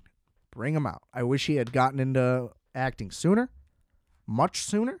David Washington? Bring him out. I wish he had gotten into acting sooner. Much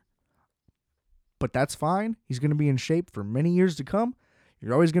sooner. But that's fine. He's going to be in shape for many years to come.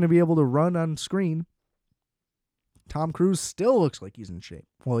 You're always going to be able to run on screen. Tom Cruise still looks like he's in shape.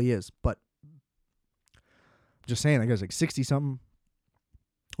 Well, he is, but just saying, that guy's like 60-something.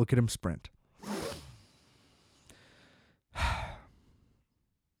 Look at him sprint.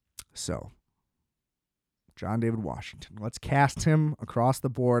 So, John David Washington. Let's cast him across the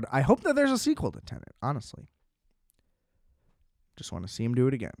board. I hope that there's a sequel to Tenet, honestly. Just want to see him do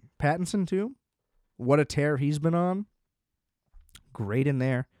it again. Pattinson, too. What a tear he's been on. Great in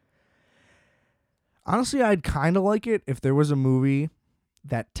there. Honestly, I'd kind of like it if there was a movie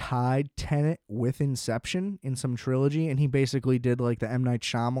that tied Tenet with Inception in some trilogy, and he basically did like the M. Night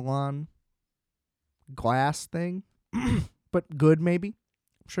Shyamalan Glass thing. But good, maybe.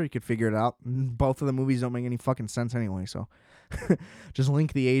 I'm sure you could figure it out. Both of the movies don't make any fucking sense anyway, so just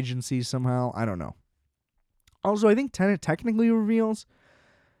link the agencies somehow. I don't know. Also, I think Tenet technically reveals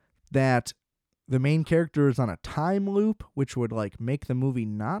that the main character is on a time loop, which would like make the movie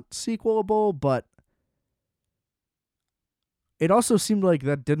not sequelable, but it also seemed like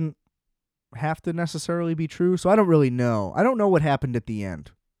that didn't have to necessarily be true, so I don't really know. I don't know what happened at the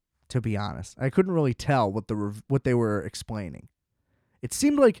end, to be honest. I couldn't really tell what they were explaining. It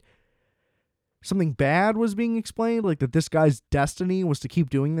seemed like something bad was being explained, like that this guy's destiny was to keep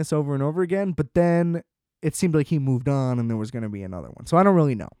doing this over and over again, but then it seemed like he moved on and there was going to be another one. So I don't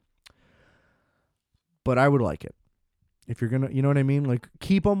really know. But I would like it. If you're going to, you know what I mean? Like,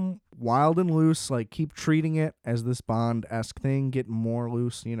 keep them wild and loose. Like, keep treating it as this Bond-esque thing. Get more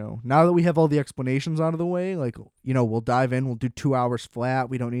loose, you know. Now that we have all the explanations out of the way, like, you know, we'll dive in. We'll do 2 hours flat.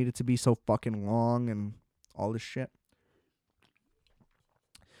 We don't need it to be so fucking long and all this shit.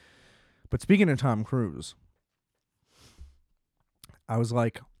 But speaking of Tom Cruise, I was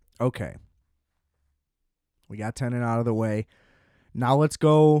like, okay. We got Tenet out of the way. Now let's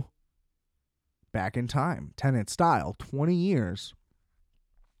go back in time, Tenet style, 20 years.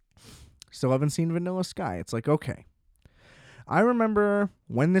 Still haven't seen Vanilla Sky. It's like, okay. I remember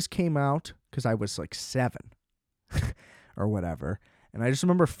when this came out, because I was like 7 or whatever, and I just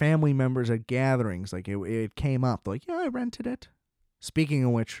remember family members at gatherings, like it came up, like, yeah, I rented it. Speaking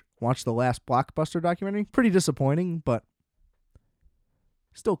of which, watched the last Blockbuster documentary. Pretty disappointing, but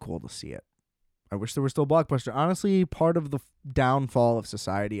still cool to see it. I wish there was still Blockbuster. Honestly, part of the downfall of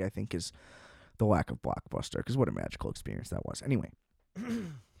society, I think, is the lack of Blockbuster, because what a magical experience that was. Anyway,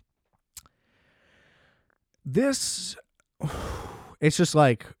 this, it's just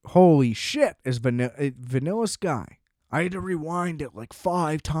like, holy shit, is Vanilla Sky. I had to rewind it like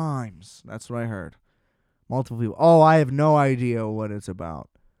 5 times. That's what I heard. Multiple people. Oh, I have no idea what it's about.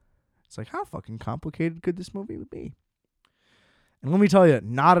 It's like, how fucking complicated could this movie be? And let me tell you,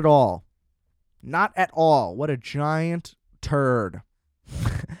 not at all. Not at all. What a giant turd.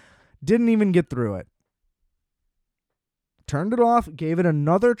 Didn't even get through it. Turned it off, gave it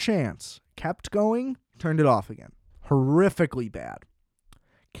another chance. Kept going, turned it off again. Horrifically bad.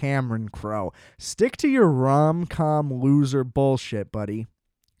 Cameron Crowe. Stick to your rom-com loser bullshit, buddy.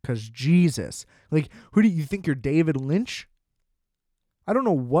 Because Jesus. Like, who do you think you're, David Lynch? I don't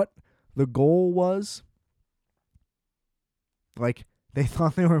know what the goal was. Like, they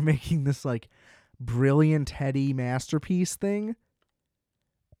thought they were making this, like, brilliant, heady masterpiece thing.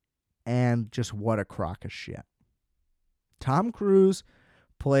 And just what a crock of shit. Tom Cruise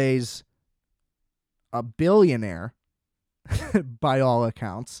plays a billionaire, by all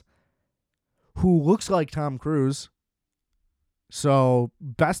accounts, who looks like Tom Cruise. So,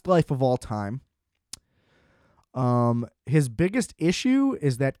 best life of all time. His biggest issue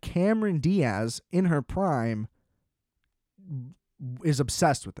is that Cameron Diaz, in her prime, is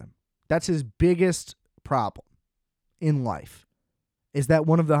obsessed with him. That's his biggest problem in life. Is that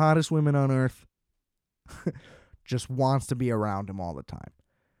one of the hottest women on earth just wants to be around him all the time.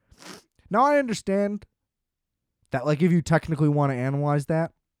 Now, I understand that, like, if you technically want to analyze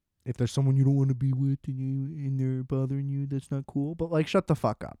that, if there's someone you don't want to be with and they're bothering you, that's not cool. But, like, shut the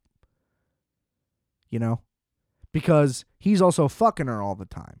fuck up. You know? Because he's also fucking her all the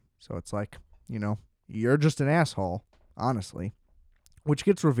time. So it's like, you know, you're just an asshole, honestly. Which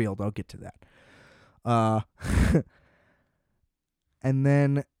gets revealed. I'll get to that. And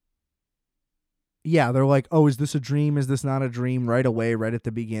then, yeah, they're like, oh, is this a dream? Is this not a dream? Right away, right at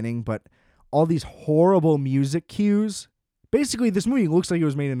the beginning. But all these horrible music cues. Basically, this movie looks like it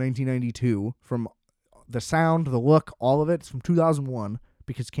was made in 1992. From the sound, the look, all of it. It's from 2001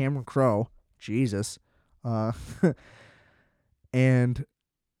 because Cameron Crowe, Jesus. And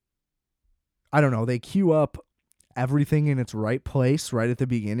I don't know, they cue up everything in its right place right at the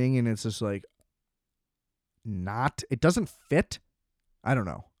beginning, and it's just like, it doesn't fit. I don't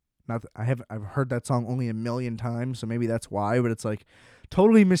know. I've heard that song only a million times, so maybe that's why, but it's like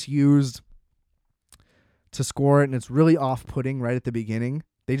totally misused to score it, and it's really off-putting right at the beginning.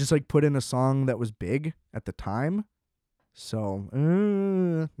 They just like put in a song that was big at the time. So,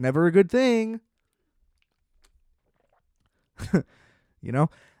 never a good thing. You know?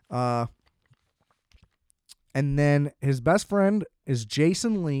 And then his best friend is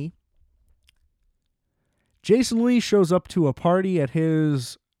Jason Lee. Jason Lee shows up to a party at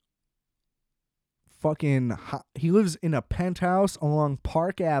his he lives in a penthouse along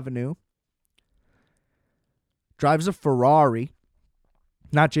Park Avenue. Drives a Ferrari.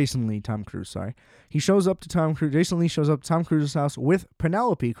 Not Jason Lee, Tom Cruise, sorry. Jason Lee shows up to Tom Cruise's house with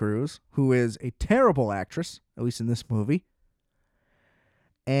Penelope Cruz, who is a terrible actress, at least in this movie.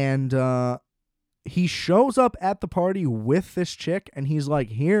 And he shows up at the party with this chick, and he's like,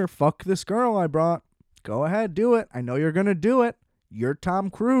 here, fuck this girl I brought. Go ahead, do it. I know you're going to do it. You're Tom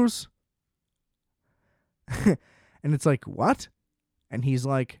Cruise. And it's like, what? And he's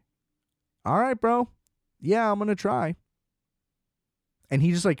like, all right, bro. Yeah, I'm going to try. And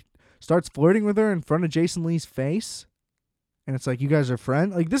he just like starts flirting with her in front of Jason Lee's face. And it's like, you guys are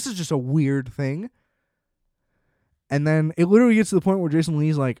friends? Like, this is just a weird thing. And then it literally gets to the point where Jason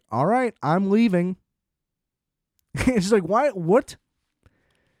Lee's like, all right, I'm leaving. It's just like, why? What?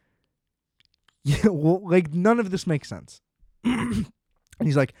 Yeah, well, like, none of this makes sense. And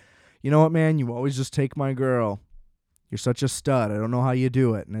he's like, you know what, man? You always just take my girl. You're such a stud. I don't know how you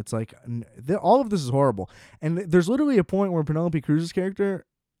do it. And it's like, all of this is horrible. And there's literally a point where Penelope Cruz's character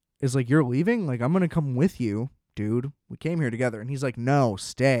is like, you're leaving? Like, I'm going to come with you, dude. We came here together. And he's like, no,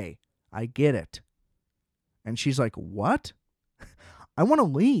 stay. I get it. And she's like, what? I want to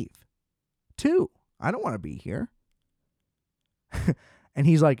leave, too. I don't want to be here. And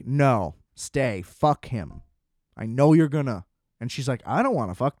he's like, no, stay. Fuck him. I know you're gonna. And she's like, I don't want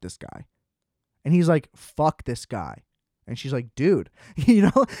to fuck this guy. And he's like, fuck this guy. And she's like, dude, you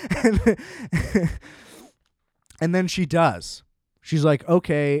know? And then she does. She's like,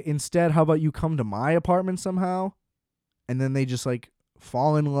 okay, instead, how about you come to my apartment somehow? And then they just like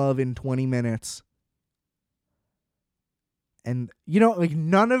fall in love in 20 minutes. And, you know, like,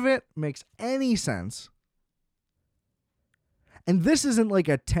 none of it makes any sense. And this isn't like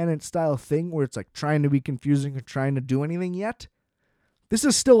a Tenet style thing where it's like trying to be confusing or trying to do anything yet. This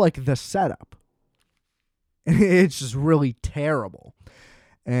is still like the setup. And it's just really terrible.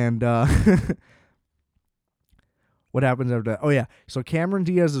 And what happens after that? Oh, yeah. So Cameron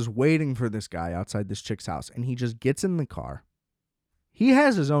Diaz is waiting for this guy outside this chick's house. And he just gets in the car. He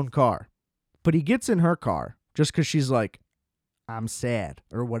has his own car. But he gets in her car just because she's like, I'm sad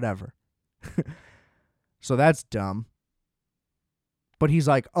or whatever. So that's dumb. But he's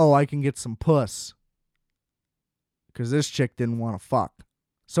like, oh, I can get some puss. Because this chick didn't want to fuck.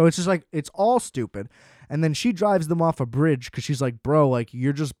 So it's just like, it's all stupid. And then she drives them off a bridge because she's like, bro, like,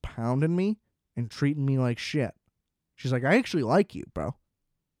 you're just pounding me and treating me like shit. She's like, I actually like you, bro.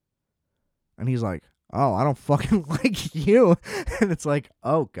 And he's like, oh, I don't fucking like you. And it's like,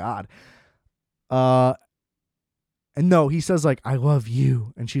 oh, God. And no, he says, like, I love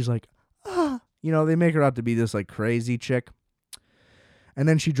you. And she's like, ah. You know, they make her out to be this, like, crazy chick. And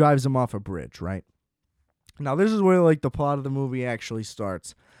then she drives him off a bridge, right? Now, this is where, like, the plot of the movie actually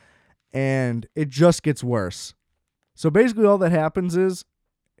starts. And it just gets worse. So basically all that happens is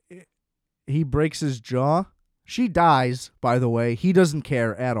he breaks his jaw. She dies, by the way. He doesn't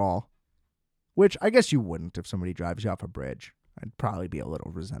care at all. Which I guess you wouldn't if somebody drives you off a bridge. I'd probably be a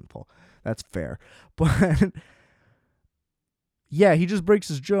little resentful. That's fair. But yeah, he just breaks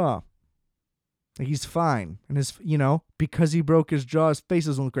his jaw. He's fine. And his, you know, because he broke his jaw, his face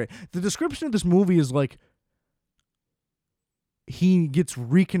doesn't look great. The description of this movie is like he gets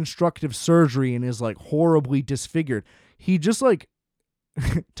reconstructive surgery and is like horribly disfigured. He just like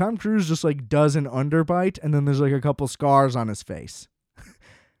Tom Cruise just like does an underbite and then there's like a couple scars on his face.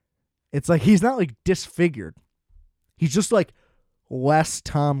 It's like he's not like disfigured. He's just like less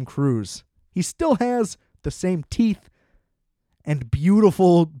Tom Cruise. He still has the same teeth and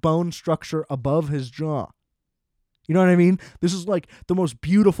beautiful bone structure above his jaw. You know what I mean? This is like the most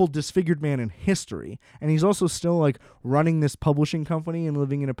beautiful disfigured man in history. And he's also still like running this publishing company and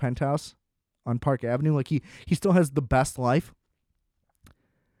living in a penthouse on Park Avenue. Like he still has the best life.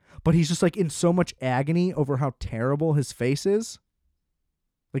 But he's just like in so much agony over how terrible his face is.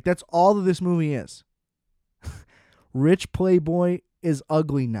 Like that's all that this movie is. Rich playboy is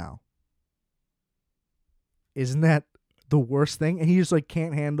ugly now. Isn't that the worst thing? And he just like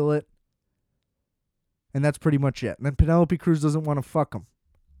can't handle it. And that's pretty much it. And then Penelope Cruz doesn't want to fuck him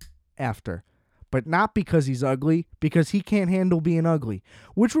after. But not because he's ugly, because he can't handle being ugly.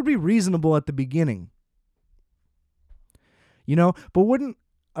 Which would be reasonable at the beginning. You know? But wouldn't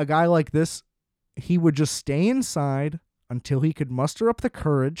a guy like this, he would just stay inside until he could muster up the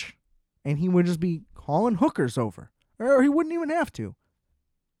courage and he would just be calling hookers over. Or he wouldn't even have to.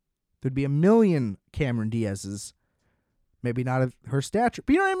 There'd be a million Cameron Diaz's. Maybe not of her stature.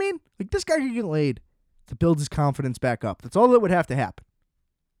 But you know what I mean? Like, this guy could get laid to build his confidence back up. That's all that would have to happen.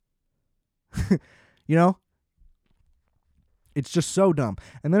 You know? It's just so dumb.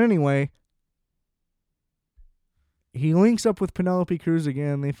 And then anyway, he links up with Penelope Cruz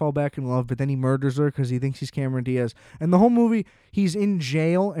again. They fall back in love, but then he murders her because he thinks he's Cameron Diaz. And the whole movie, he's in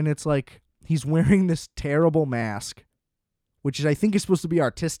jail, and it's like he's wearing this terrible mask, which I think is supposed to be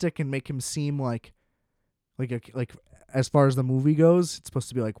artistic and make him seem like as far as the movie goes, it's supposed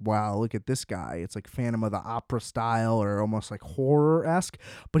to be like, wow, look at this guy. It's like Phantom of the Opera style or almost like horror-esque.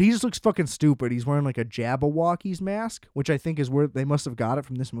 But he just looks fucking stupid. He's wearing like a Jabberwocky's mask, which I think is where they must have got it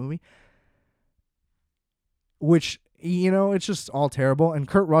from this movie. Which, you know, it's just all terrible. And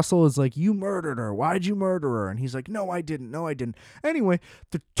Kurt Russell is like, you murdered her. Why'd you murder her? And he's like, no, I didn't. No, I didn't. Anyway,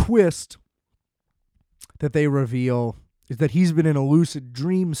 the twist that they reveal is that he's been in a lucid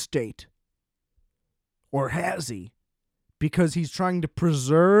dream state. Or has he? Because he's trying to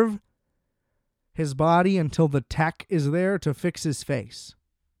preserve his body until the tech is there to fix his face.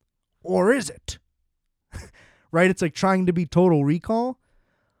 Or is it? Right? It's like trying to be Total Recall.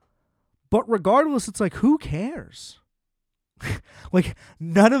 But regardless, it's like, who cares? Like,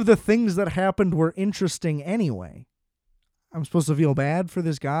 none of the things that happened were interesting anyway. I'm supposed to feel bad for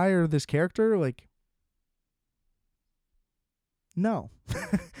this guy or this character? Like, no.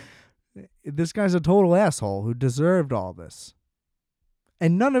 This guy's a total asshole who deserved all this.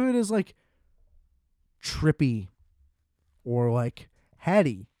 And none of it is like trippy or like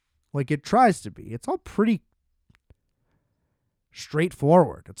heady like it tries to be. It's all pretty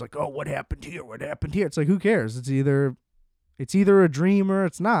straightforward. It's like, oh, what happened here? What happened here? It's like, who cares? It's either a dream or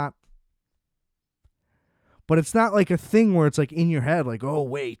it's not. But it's not like a thing where it's like in your head, like, oh,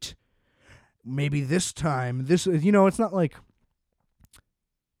 wait, maybe this time, this, you know, it's not like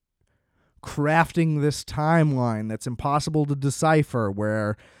crafting this timeline that's impossible to decipher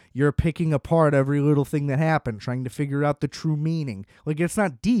where you're picking apart every little thing that happened, trying to figure out the true meaning. Like, it's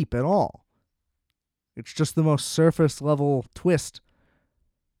not deep at all. It's just the most surface level twist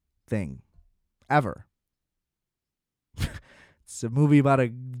thing ever. It's a movie about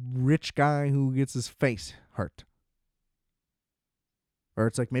a rich guy who gets his face hurt. Or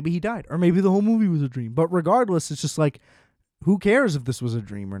it's like, maybe he died. Or maybe the whole movie was a dream. But regardless, it's just like, who cares if this was a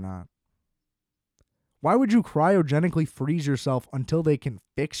dream or not? Why would you cryogenically freeze yourself until they can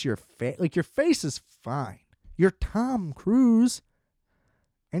fix your face? Like, your face is fine. You're Tom Cruise.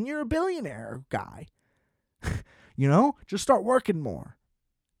 And you're a billionaire guy. You know? Just start working more.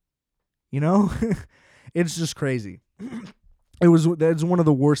 You know? It's just crazy. That's one of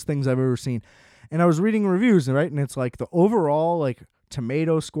the worst things I've ever seen. And I was reading reviews, right? And it's like the overall, like,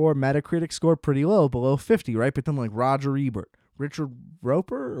 tomato score, Metacritic score, pretty low, below 50, right? But then, like, Roger Ebert, Richard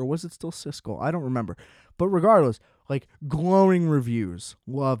Roper, or was it still Siskel? I don't remember. But regardless, like, glowing reviews.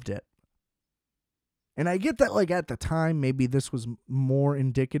 Loved it. And I get that, like, at the time, maybe this was more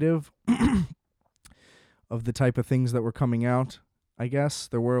indicative of the type of things that were coming out, I guess.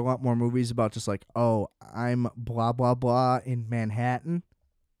 There were a lot more movies about just like, oh, I'm blah, blah, blah in Manhattan.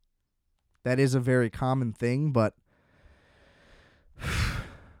 That is a very common thing, but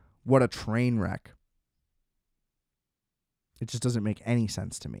what a train wreck. It just doesn't make any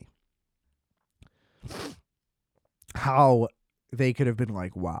sense to me. How they could have been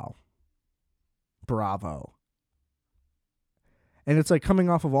like, wow, bravo. And it's like coming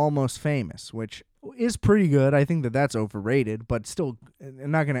off of Almost Famous, which is pretty good. I think that that's overrated, but still,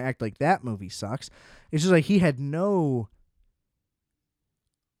 I'm not going to act like that movie sucks. It's just like he had no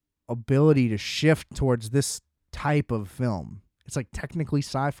ability to shift towards this type of film. It's like technically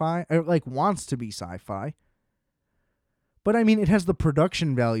sci-fi. It like wants to be sci-fi. But I mean, it has the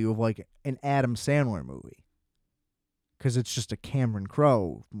production value of like an Adam Sandler movie. Because it's just a Cameron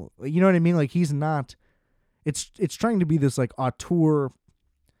Crowe movie. You know what I mean? Like, he's not... It's trying to be this like auteur,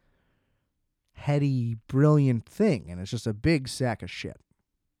 heady, brilliant thing. And it's just a big sack of shit.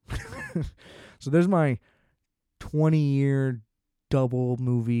 So there's my 20-year double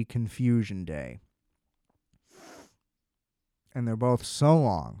movie confusion day. And they're both so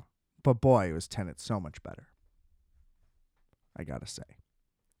long. But boy, it was Tenet so much better. I gotta say.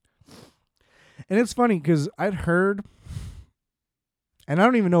 And it's funny because I'd heard, and I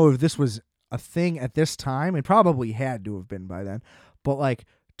don't even know if this was a thing at this time. It probably had to have been by then. But like,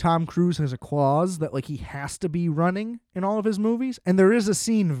 Tom Cruise has a clause that like he has to be running in all of his movies. And there is a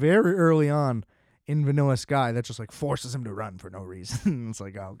scene very early on in Vanilla Sky that just like forces him to run for no reason. It's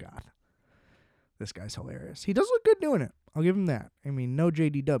like, oh God, this guy's hilarious. He does look good doing it. I'll give him that. I mean, no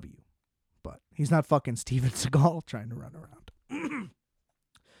JDW, but he's not fucking Steven Seagal trying to run around.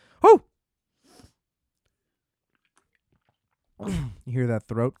 Oh! You hear that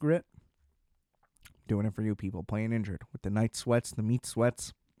throat grit? Doing it for you people playing injured with the night sweats, the meat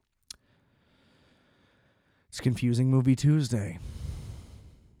sweats. It's Confusing Movie Tuesday.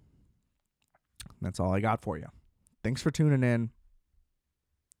 That's all I got for you. Thanks for tuning in.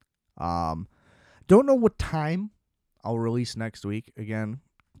 Don't know what time I'll release next week. Again,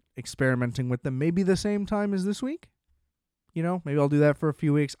 experimenting with them. Maybe the same time as this week. You know, maybe I'll do that for a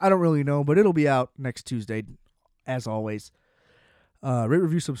few weeks. I don't really know, but it'll be out next Tuesday, as always. Rate,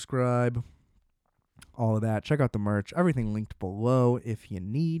 review, subscribe, all of that. Check out the merch. Everything linked below if you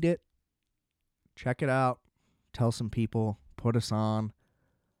need it. Check it out. Tell some people. Put us on.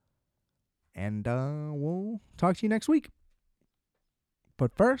 And we'll talk to you next week.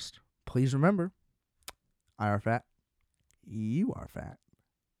 But first, please remember, I are fat. You are fat.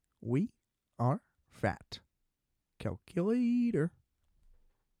 We are fat. Calculator.